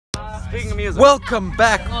Speaking of music. Welcome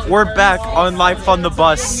back. We're back on Life on the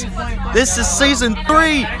Bus. This is season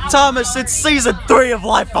 3. Thomas, it's season 3 of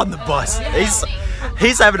Life on the Bus.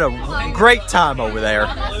 He's having a great time over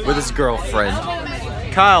there with his girlfriend.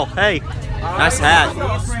 Kyle, hey, nice hat.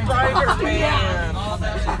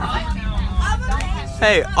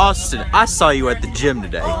 Hey, Austin, I saw you at the gym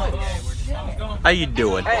today. How you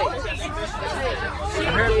doing?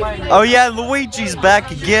 Oh yeah, Luigi's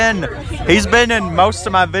back again. He's been in most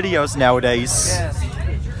of my videos nowadays.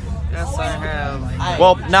 Yes, I have.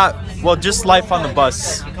 Well, just Life on the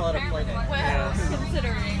Bus.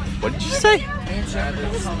 What did you say?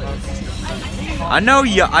 I know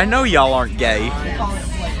y'all aren't gay.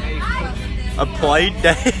 A play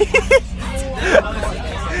date?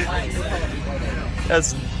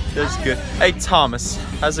 That's good. Hey Thomas,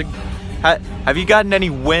 have you gotten any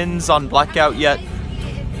wins on Blackout yet?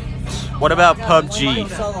 What about PUBG?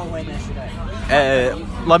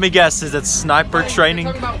 Let me guess, is it sniper training?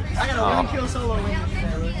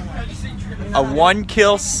 A 1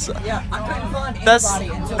 kill? Yeah, I couldn't find anybody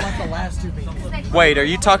until like the last 2 people. Wait, are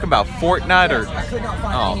you talking about Fortnite or? I could not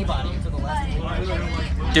find anybody until the last 2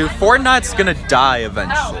 people. Dude, Fortnite's gonna die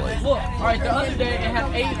eventually. Look, alright, the other day it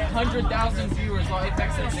had 800,000 viewers while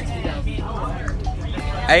Apex had 60,000.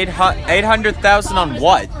 800,000 on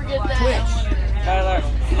what? Twitch. Tyler.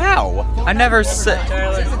 How? I never said.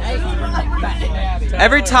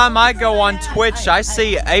 Every time I go on Twitch, I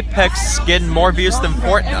see Apex getting more views than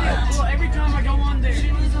Fortnite. Every time I go on there,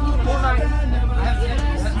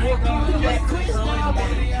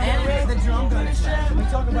 And the drum gun is back. Can we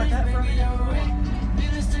talk about that for a minute?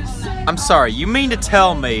 I'm sorry, you mean to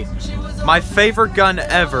tell me my favorite gun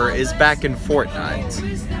ever is back in Fortnite? It's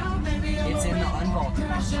in the unvaulted.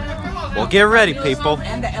 Well, get ready, people,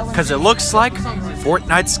 because it looks like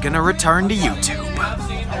Fortnite's gonna return to YouTube.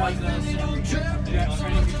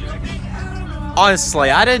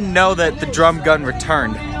 Honestly, I didn't know that the drum gun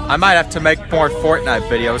returned. I might have to make more Fortnite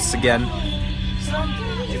videos again.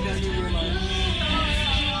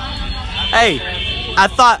 Hey, I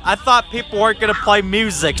thought people weren't gonna play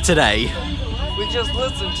music today. We just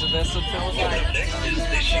listened to this and felt like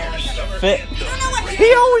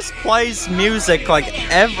He always plays music like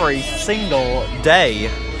every single day.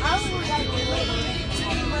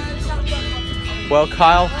 Well,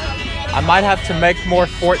 Kyle, I might have to make more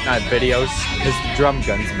Fortnite videos because the drum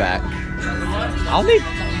gun's back.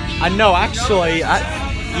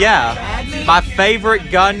 Yeah, my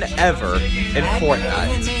favorite gun ever in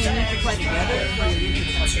Fortnite.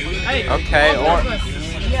 Okay, or...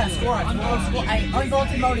 Yeah, squad.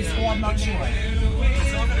 Unvaulted mode is squad mode anyway.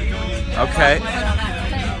 Okay.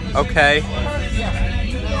 Okay.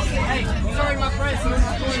 hey, sorry my friends, you're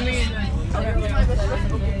recording me.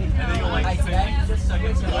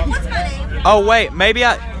 Oh wait, maybe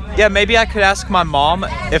I could ask my mom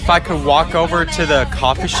if I could walk over to the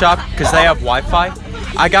coffee shop because they have Wi-Fi.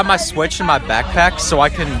 I got my Switch in my backpack, so I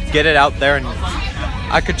can get it out there and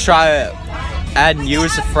I could try adding you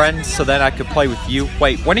as a friend, so then I could play with you.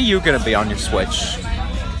 Wait, when are you gonna be on your Switch?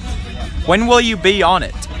 When will you be on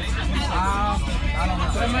it? I don't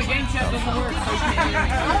know. My game chat doesn't work.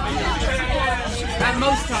 At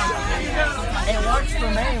most times. It works for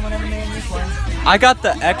me whenever me and you play. I got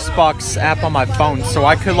the Xbox app on my phone, so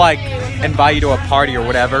I could like invite you to a party or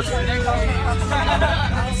whatever.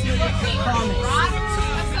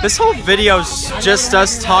 This whole video's just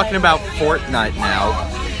us talking about Fortnite now.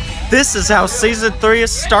 This is how season 3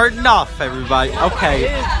 is starting off, everybody. Okay,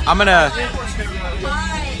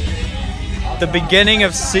 the beginning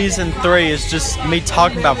of season 3 is just me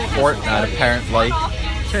talking about Fortnite, apparently.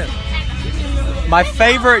 My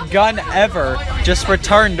favorite gun ever just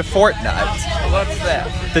returned to Fortnite. what's that?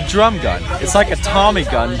 The drum gun. It's like a Tommy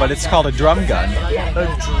gun, but it's called a drum gun.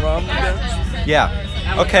 A drum gun? Yeah.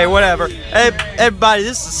 Okay, whatever. Hey, everybody,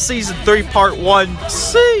 this is season 3, part 1.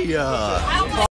 See ya!